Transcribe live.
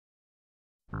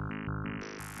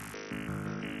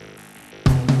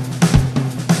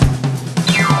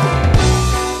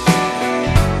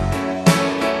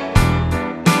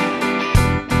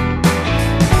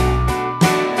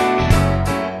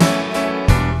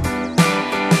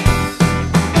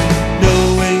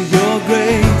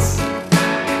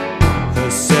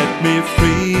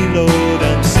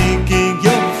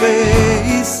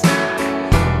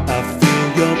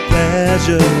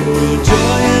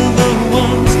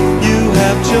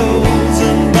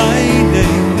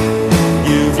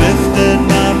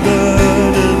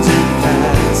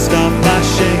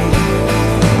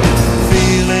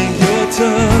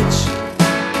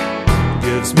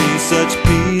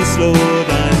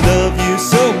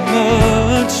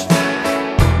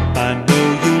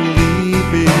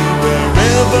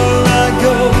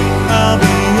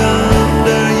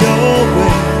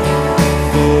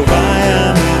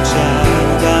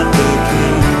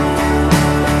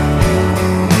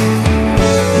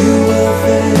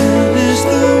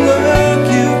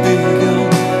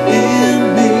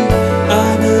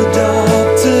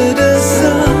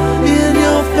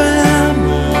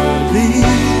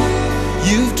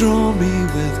drawn me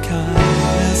with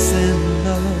kindness and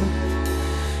love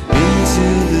into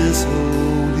this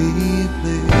holy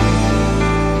place.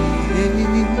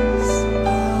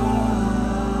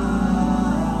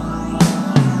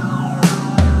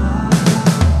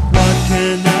 What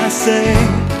can I say?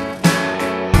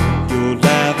 Your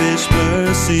lavish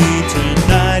mercy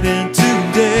tonight and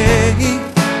today.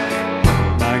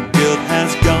 My guilt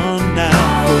has gone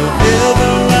now.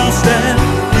 Forever I'll stand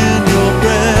in your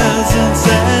presence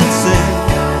and say,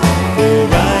 for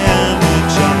I am a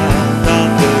child of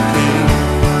the King.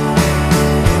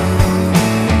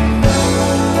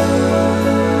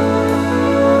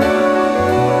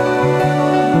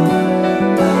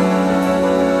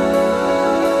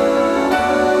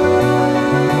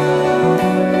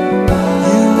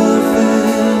 You will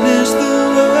finish the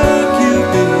work you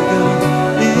begun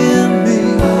in me.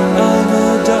 I'm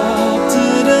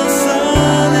adopted a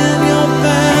son in your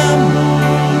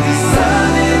family.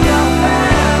 Son in your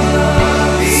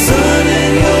family. Son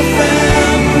in your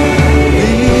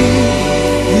family.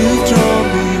 You've drawn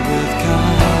me with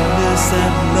kindness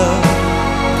and love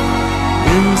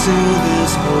into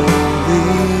this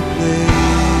holy place.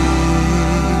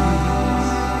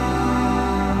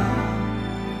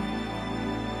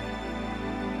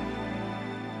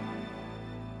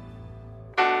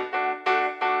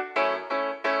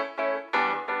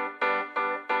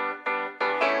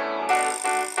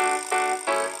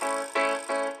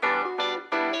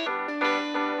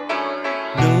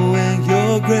 Knowing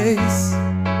your grace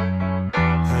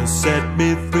has set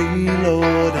me free,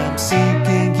 Lord. I'm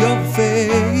seeking your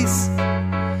face.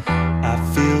 I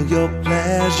feel your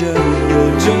pleasure, your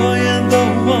joy, and the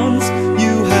ones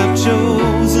you have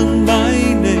chosen by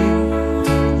name.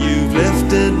 You've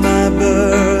lifted my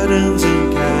burdens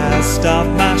and cast off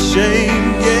my shame.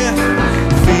 Yeah,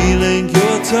 feeling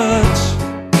your touch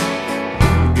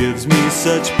gives me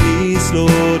such peace,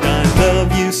 Lord. I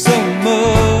love you so